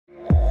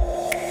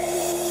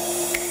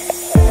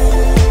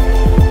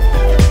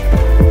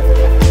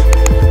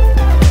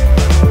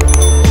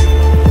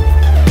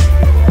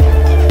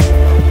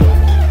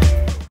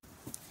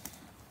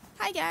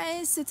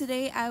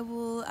today I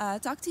will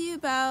talk to you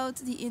about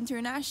the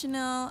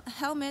International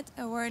Helmet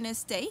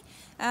Awareness Day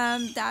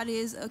that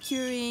is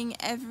occurring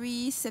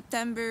every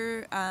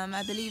September,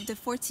 I believe the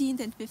 14th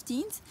and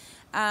 15th.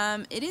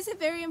 It is a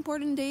very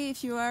important day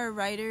if you are a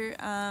rider.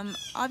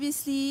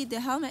 Obviously, the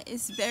helmet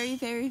is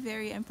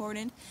very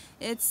important.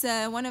 It's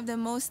one of the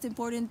most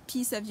important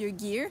piece of your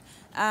gear.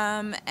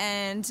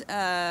 And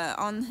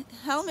on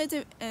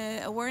Helmet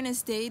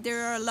Awareness Day,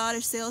 there are a lot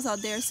of sales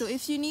out there. So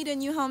if you need a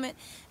new helmet,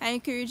 I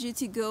encourage you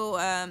to go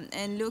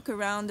and look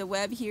around the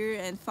web here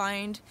and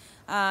find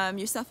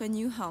yourself a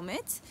new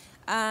helmet.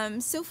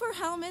 So for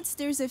helmets,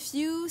 there's a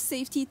few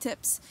safety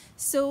tips.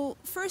 So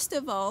first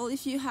of all,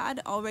 if you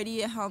had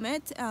already a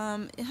helmet,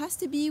 it has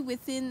to be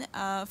within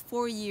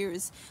 4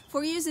 years.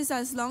 4 years is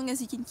as long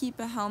as you can keep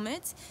a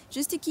helmet,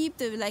 just to keep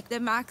the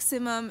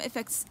maximum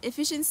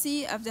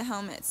efficiency of the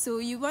helmet. So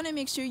you want to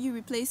make sure you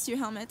replace your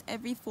helmet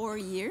every 4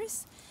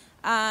 years.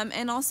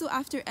 And also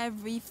after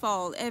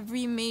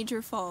every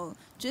major fall.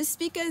 Just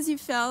because you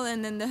fell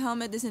and then the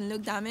helmet doesn't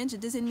look damaged,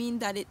 it doesn't mean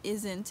that it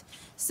isn't.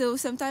 So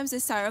sometimes the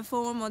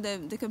styrofoam or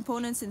the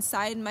components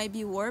inside might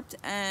be warped,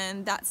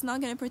 and that's not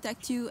going to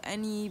protect you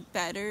any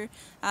better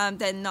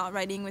than not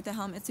riding with a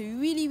helmet. So you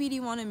really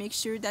want to make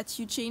sure that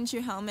you change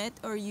your helmet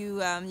or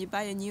you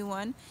buy a new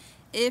one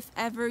if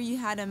ever you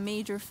had a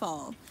major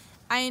fall.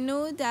 I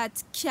know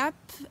that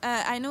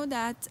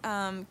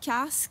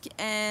Cask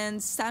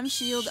and Sam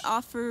Shield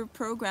offer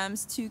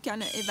programs to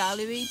kind of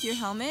evaluate your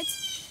helmet.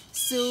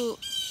 So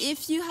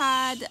if you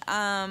had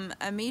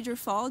a major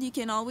fall, you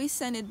can always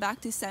send it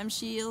back to Sam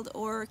Shield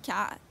or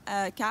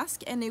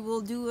Cask, and they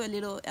will do a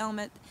little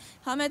helmet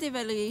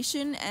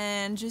evaluation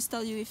and just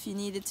tell you if you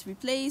need it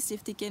replaced,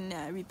 if they can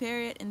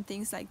repair it, and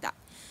things like that.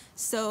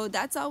 So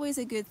that's always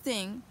a good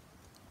thing.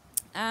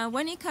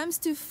 When it comes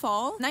to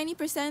fall,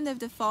 90% of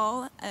the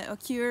fall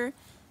occur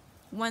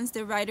once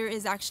the rider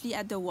is actually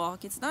at the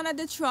walk. It's not at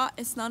the trot,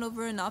 it's not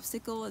over an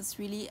obstacle, it's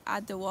really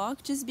at the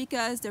walk, just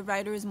because the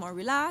rider is more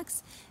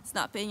relaxed, it's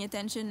not paying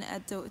attention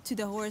to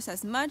the horse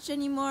as much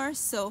anymore.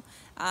 So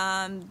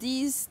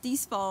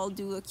these falls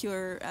do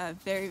occur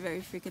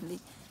very frequently.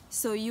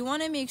 So you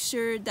want to make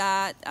sure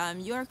that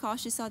you are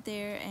cautious out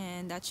there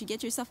and that you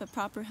get yourself a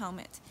proper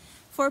helmet.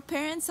 For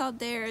parents out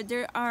there,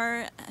 there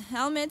are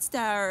helmets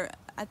that are,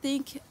 I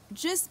think,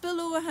 just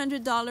below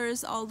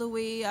 $100 all the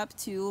way up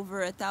to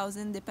over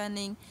 $1,000,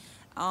 depending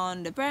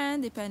on the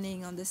brand,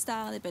 depending on the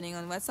style, depending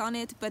on what's on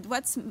it. But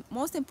what's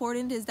most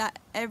important is that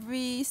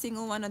every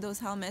single one of those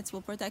helmets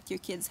will protect your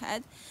kid's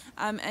head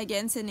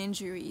against an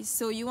injury.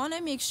 So you want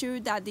to make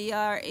sure that they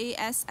are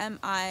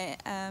ASMI,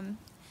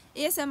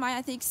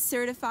 I think,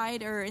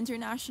 certified or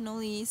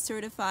internationally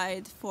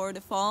certified for the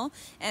fall,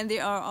 and they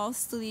are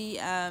also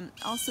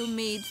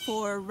made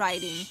for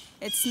riding.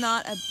 It's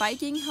not a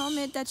biking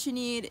helmet that you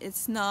need,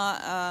 it's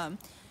not a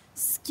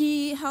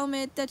ski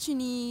helmet that you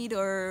need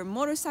or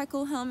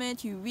motorcycle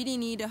helmet. You really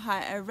need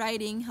a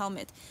riding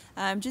helmet,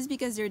 just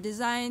because they're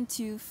designed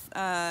to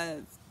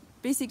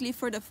basically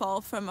for the fall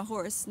from a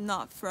horse,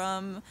 not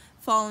from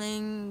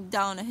falling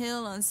down a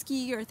hill on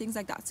ski or things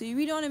like that. So you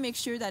really want to make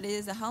sure that it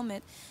is a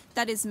helmet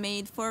that is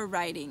made for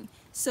riding.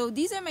 So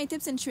these are my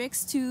tips and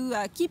tricks to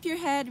keep your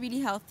head really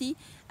healthy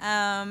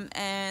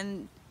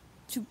and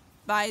to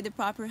buy the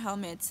proper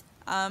helmet.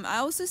 I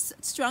also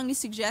strongly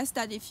suggest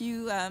that if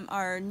you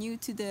are new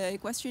to the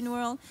equestrian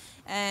world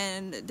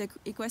and the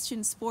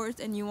equestrian sport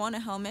and you want a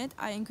helmet,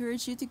 I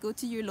encourage you to go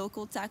to your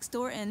local tack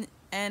store and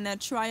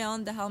try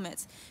on the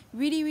helmets.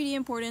 Really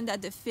important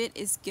that the fit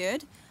is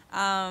good,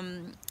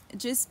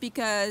 just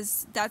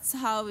because that's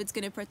how it's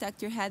going to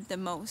protect your head the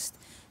most.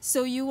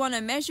 So you want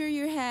to measure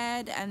your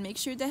head and make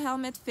sure the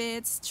helmet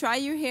fits. Try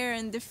your hair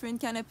in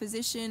different kind of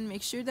position,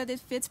 make sure that it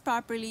fits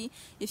properly.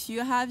 If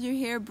you have your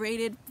hair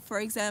braided, for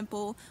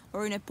example,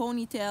 or in a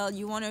ponytail,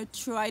 you want to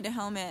try the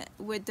helmet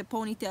with the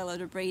ponytail or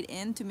the braid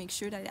in to make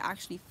sure that it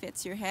actually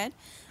fits your head.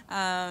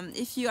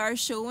 If you are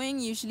showing,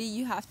 usually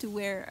you have to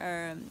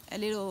wear a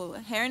little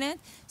hairnet,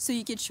 so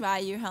you could try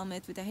your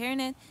helmet with a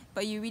hairnet,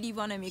 but you really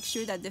want to make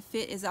sure that the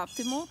fit is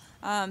optimal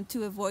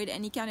to avoid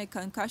any kind of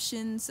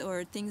concussions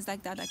or things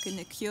like that can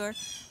occur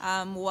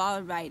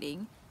while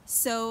riding.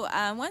 So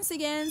once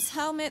again,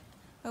 helmet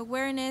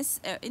awareness,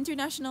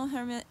 International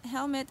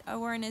Helmet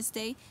Awareness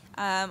Day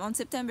on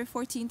September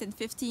 14th and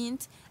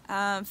 15th.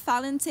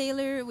 Fallon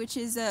Taylor, which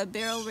is a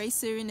barrel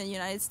racer in the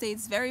United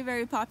States,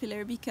 very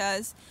popular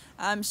because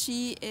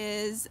she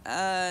is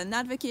an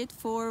advocate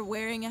for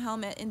wearing a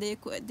helmet in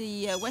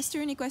the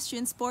Western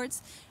equestrian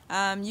sports.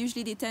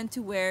 Usually they tend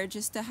to wear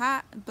just a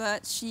hat,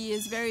 but she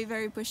is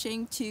very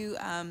pushing to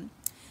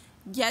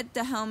get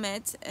the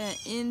helmet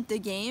in the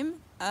game.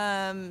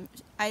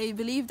 I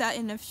believe that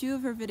in a few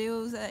of her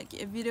videos,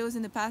 videos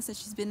in the past, that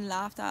she's been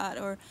laughed at,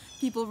 or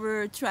people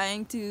were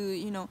trying to,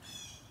 you know,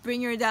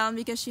 bring her down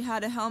because she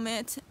had a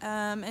helmet,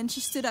 and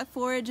she stood up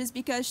for it just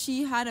because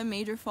she had a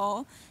major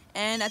fall,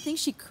 and I think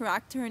she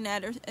cracked her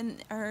neck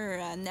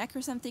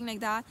or something like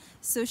that.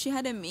 So she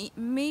had a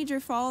major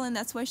fall, and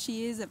that's why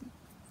she is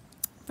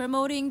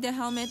promoting the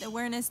Helmet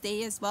Awareness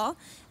Day as well.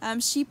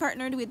 She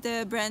partnered with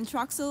the brand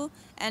Troxel,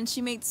 and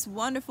she makes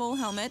wonderful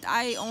helmet.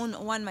 I own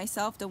one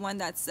myself. The one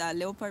that's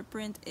leopard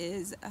print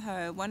is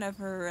one of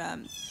her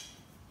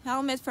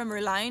helmet from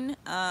her line.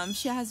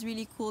 She has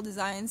really cool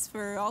designs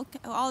for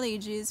all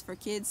ages, for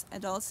kids,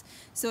 adults.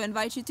 So I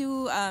invite you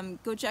to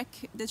go check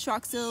the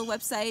Troxel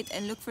website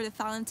and look for the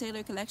Fallon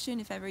Taylor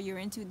collection if ever you're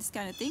into this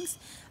kind of things.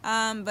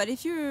 But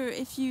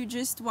if you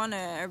just want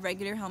a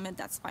regular helmet,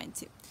 that's fine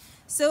too.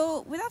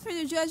 So without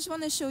further ado, I just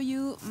want to show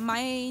you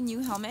my new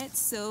helmet.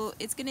 So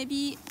it's gonna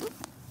be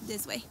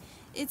this way.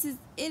 It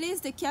is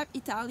the Cap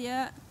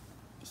Italia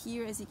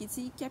here, as you can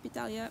see, Cap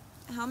Italia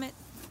helmet.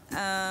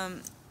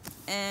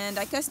 And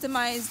I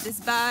customized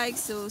this bag,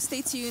 so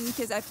stay tuned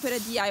because I put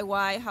a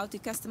DIY how to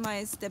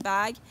customize the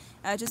bag,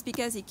 just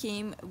because it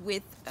came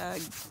with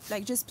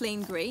like just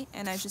plain gray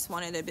and I just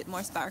wanted a bit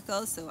more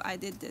sparkle, so I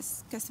did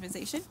this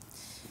customization.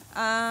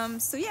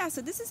 So yeah, so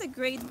this is a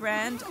great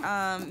brand,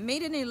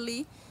 made in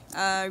Italy.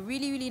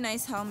 Really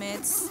nice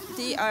helmets.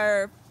 They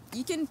are,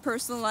 you can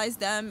personalize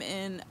them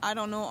in I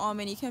don't know how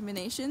many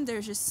combinations.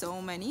 There's just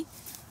so many.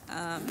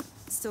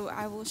 So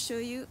I will show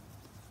you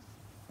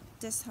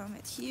this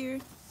helmet here.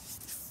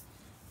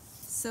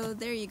 So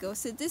there you go.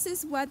 So this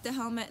is what the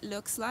helmet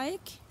looks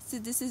like. So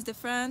this is the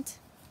front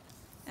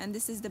and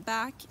this is the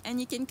back, and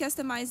you can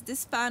customize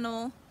this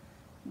panel,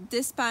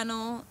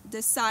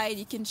 the side.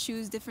 You can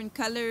choose different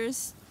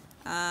colors.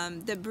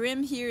 The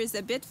brim here is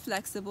a bit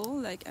flexible,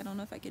 like I don't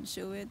know if I can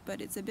show it,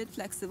 but it's a bit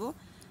flexible.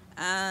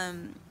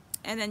 And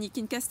then you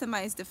can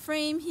customize the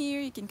frame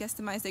here, you can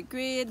customize the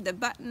grid, the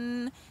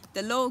button,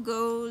 the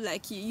logo.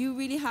 Like you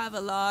really have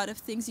a lot of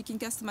things you can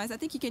customize. I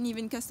think you can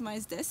even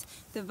customize this,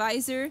 the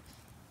visor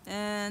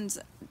and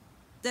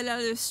the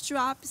leather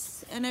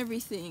straps and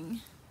everything.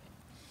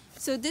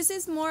 So this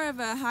is more of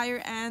a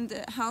higher end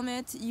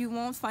helmet. You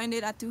won't find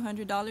it at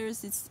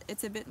 $200.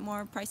 It's a bit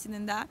more pricey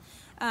than that.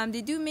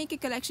 They do make a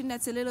collection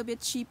that's a little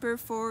bit cheaper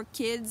for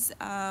kids,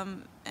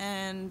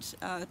 and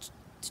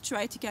to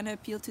try to kind of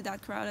appeal to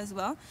that crowd as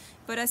well.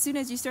 But as soon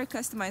as you start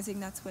customizing,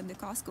 that's when the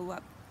costs go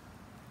up.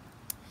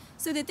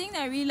 So the thing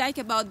that I really like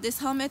about this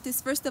helmet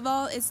is, first of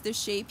all, it's the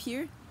shape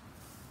here.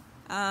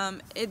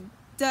 It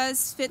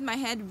does fit my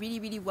head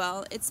really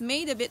well. It's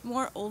made a bit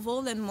more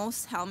oval than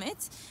most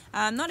helmets.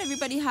 Not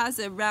everybody has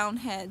a round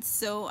head,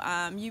 so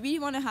you really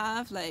want to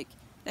have, like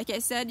I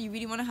said, you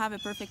really want to have a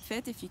perfect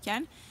fit if you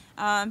can.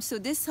 So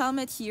this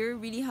helmet here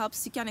really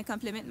helps to kind of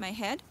complement my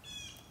head.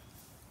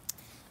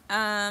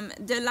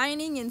 The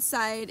lining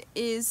inside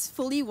is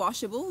fully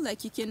washable.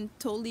 Like you can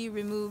totally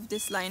remove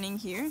this lining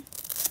here.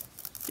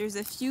 There's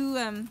a few,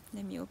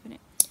 let me open it.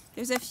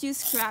 There's a few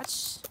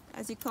scratch,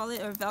 as you call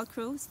it, or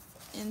velcros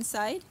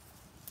inside.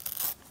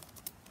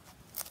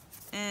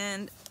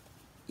 And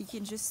you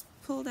can just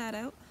pull that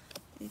out,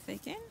 if I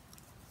can.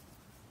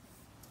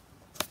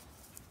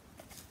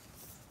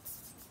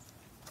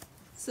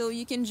 So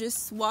you can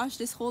just wash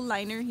this whole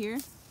liner here.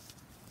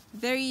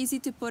 Very easy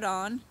to put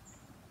on.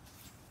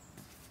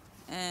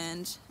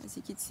 And as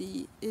you can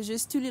see, it's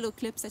just two little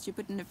clips that you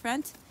put in the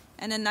front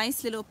and a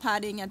nice little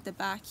padding at the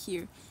back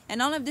here.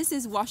 And all of this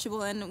is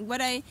washable. And what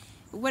I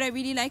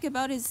really like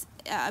about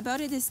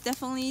it is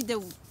definitely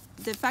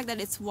the fact that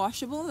it's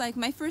washable. Like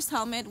my first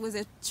helmet was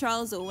a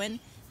Charles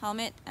Owen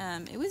helmet.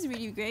 It was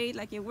really great,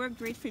 like it worked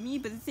great for me,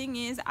 but the thing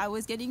is I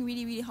was getting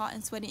really hot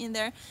and sweaty in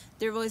there.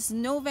 There was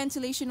no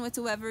ventilation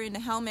whatsoever in the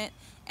helmet,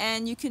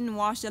 and you can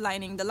wash the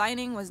lining. The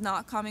lining was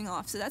not coming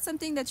off, so that's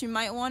something that you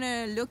might want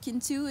to look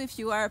into if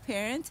you are a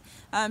parent,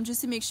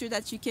 just to make sure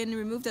that you can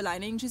remove the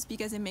lining, just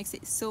because it makes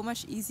it so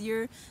much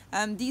easier.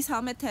 These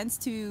helmet tends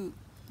to you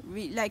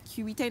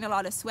retain a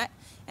lot of sweat,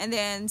 and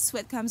then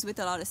sweat comes with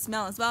a lot of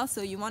smell as well,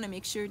 so you want to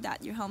make sure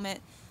that your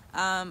helmet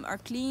are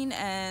clean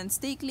and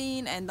stay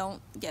clean and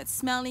don't get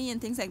smelly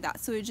and things like that.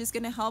 So it's just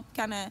gonna help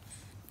kind of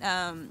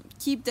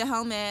keep the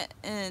helmet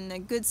in a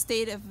good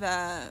state of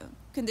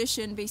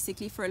condition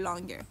basically for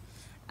longer.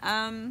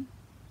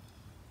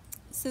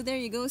 So there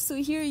you go. So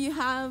here you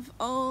have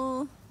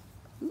all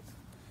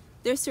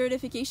their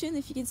certification.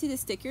 If you can see the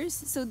stickers,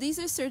 so these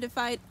are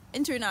certified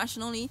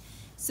internationally.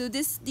 So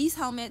these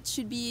helmets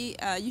should be,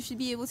 you should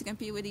be able to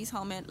compete with these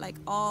helmets like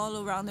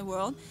all around the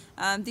world.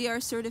 They are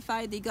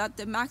certified. They got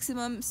the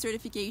maximum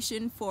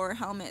certification for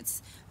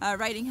helmets,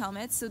 riding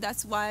helmets. So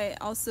that's why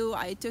also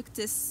I took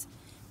this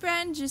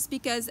brand, just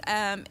because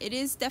it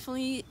is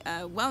definitely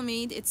well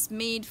made. It's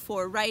made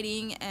for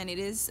riding and it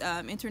is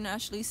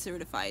internationally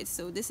certified.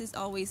 So this is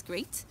always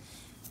great.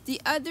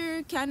 The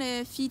other kind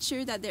of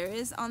feature that there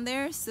is on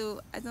there, so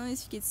I don't know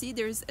if you can see,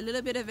 there's a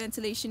little bit of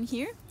ventilation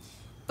here.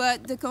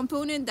 But the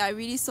component that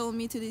really sold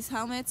me to these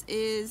helmets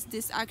is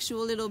this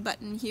actual little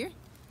button here.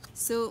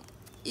 So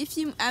if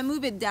I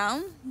move it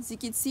down, as you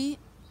can see,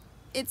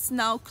 it's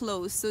now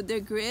closed. So the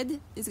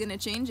grid is going to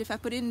change. If I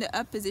put it in the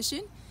up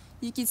position,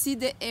 you can see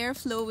the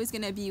airflow is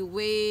going to be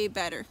way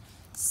better.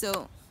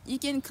 So you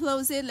can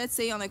close it, let's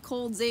say on a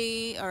cold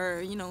day,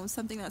 or you know,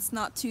 something that's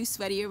not too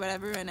sweaty or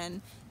whatever, and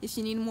then if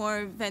you need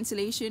more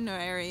ventilation or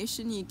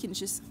aeration, you can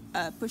just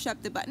push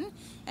up the button,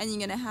 and you're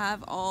gonna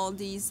have all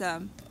these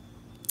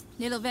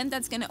little vent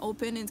that's gonna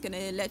open. It's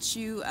gonna let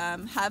you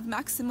have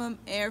maximum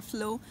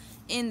airflow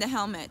in the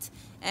helmet.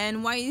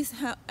 And why is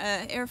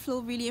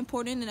airflow really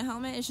important in a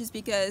helmet? It's just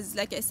because,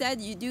 like I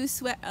said, you do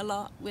sweat a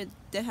lot with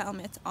the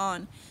helmet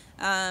on.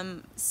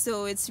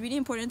 So it's really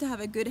important to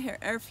have a good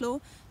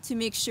airflow to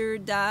make sure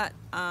that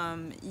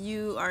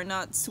you are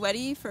not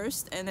sweaty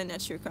first, and then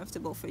that you're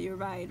comfortable for your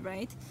ride,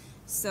 right?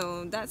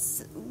 So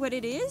that's what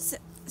it is.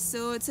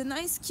 So it's a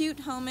nice,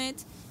 cute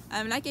helmet.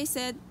 Like I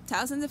said,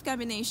 thousands of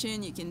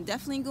combinations. You can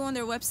definitely go on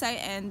their website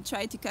and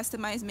try to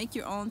customize, make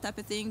your own type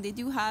of thing. They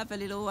do have a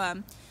little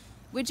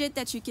widget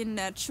that you can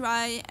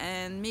try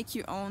and make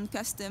your own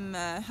custom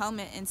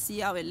helmet and see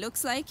how it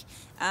looks like.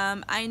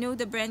 I know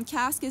the brand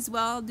Cask as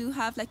well do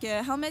have like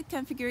a helmet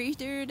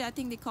configurator, I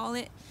think they call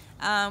it,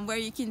 where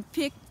you can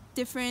pick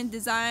different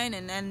design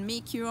and then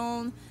make your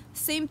own.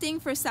 Same thing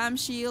for Sam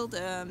Shield.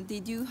 They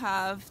do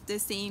have the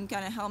same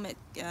kind of helmet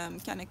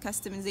kind of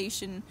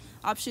customization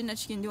option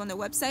that you can do on the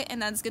website,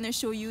 and that's going to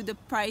show you the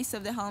price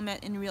of the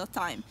helmet in real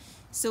time.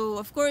 So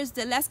of course,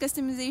 the less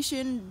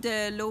customization,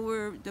 the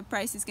lower the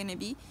price is going to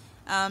be.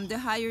 The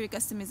higher the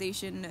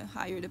customization, the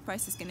higher the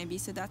price is going to be.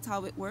 So that's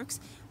how it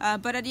works.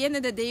 But at the end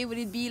of the day, would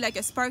it be like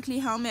a sparkly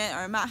helmet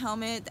or a matte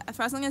helmet?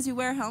 For as long as you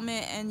wear a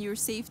helmet and you're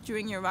safe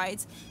during your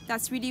rides,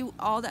 that's really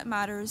all that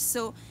matters.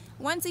 So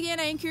once again,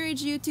 I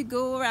encourage you to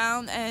go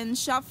around and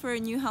shop for a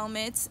new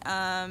helmet.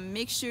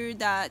 Make sure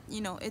that,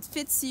 you know, it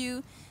fits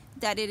you,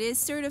 that it is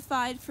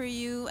certified for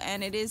you,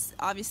 and it is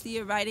obviously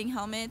a riding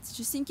helmet,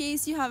 just in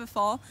case you have a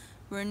fall.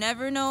 We'll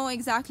never know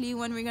exactly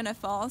when we're gonna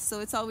fall,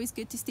 so it's always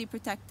good to stay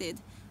protected.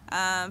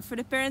 For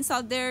the parents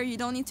out there, you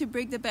don't need to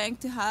break the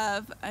bank to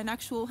have an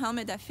actual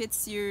helmet that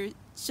fits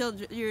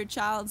your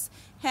child's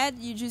head.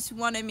 You just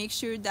want to make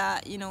sure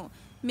that, you know,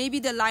 maybe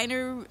the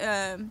liner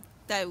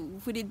that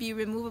would it be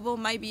removable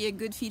might be a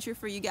good feature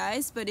for you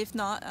guys, but if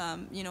not,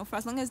 you know, for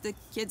as long as the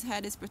kid's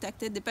head is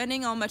protected,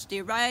 depending on how much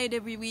they ride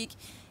every week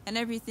and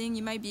everything,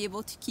 you might be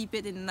able to keep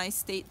it in a nice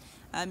state,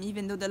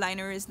 even though the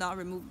liner is not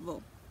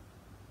removable.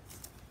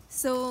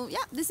 So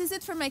yeah, this is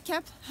it for my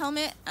cap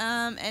helmet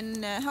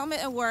and helmet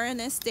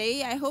awareness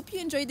day. I hope you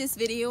enjoyed this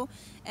video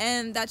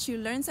and that you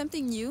learned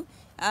something new.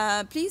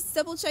 Please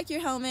double check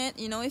your helmet.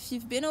 You know, if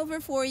you've been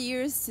over 4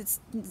 years, it's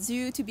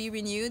due to be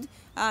renewed,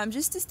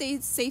 just to stay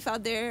safe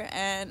out there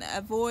and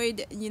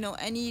avoid, you know,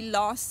 any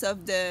loss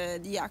of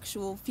the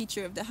actual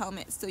feature of the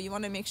helmet. So you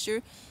want to make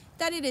sure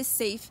that it is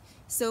safe.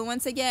 So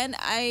once again,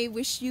 I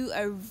wish you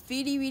a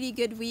really, really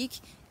good week,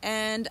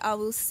 and I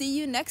will see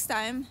you next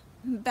time.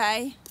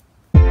 Bye.